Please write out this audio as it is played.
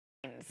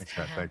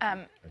Thank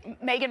you.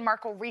 Meghan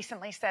Markle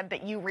recently said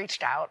that you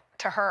reached out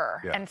to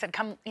her and said,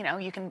 come,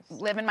 you can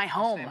live in my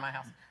home. Stay in my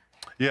house.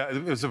 Yeah,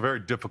 it was a very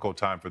difficult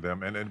time for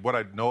them. And what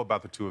I know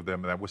about the two of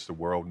them, and I wish the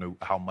world knew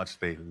how much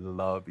they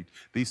love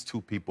these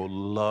two people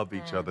love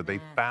each other. They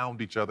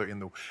found each other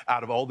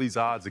out of all these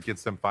odds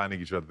against them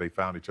finding each other, they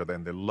found each other.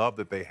 And the love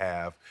that they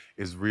have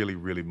is really,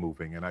 really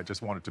moving. And I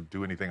just wanted to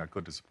do anything I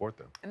could to support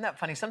them. Isn't that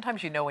funny?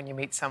 Sometimes when you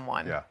meet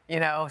someone,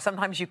 Yeah.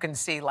 Sometimes you can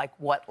see like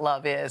what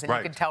love is and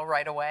you can tell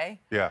right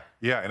away. Yeah,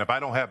 yeah. And if I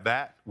don't have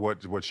that,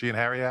 what she and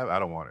Harry have, I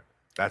don't want it.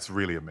 That's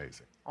really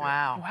amazing.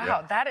 Wow.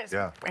 Wow, that is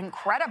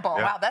incredible.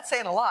 Yeah. Wow, that's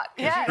saying a lot.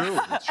 Yeah. It's true.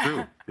 It's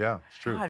true. Yeah, it's true.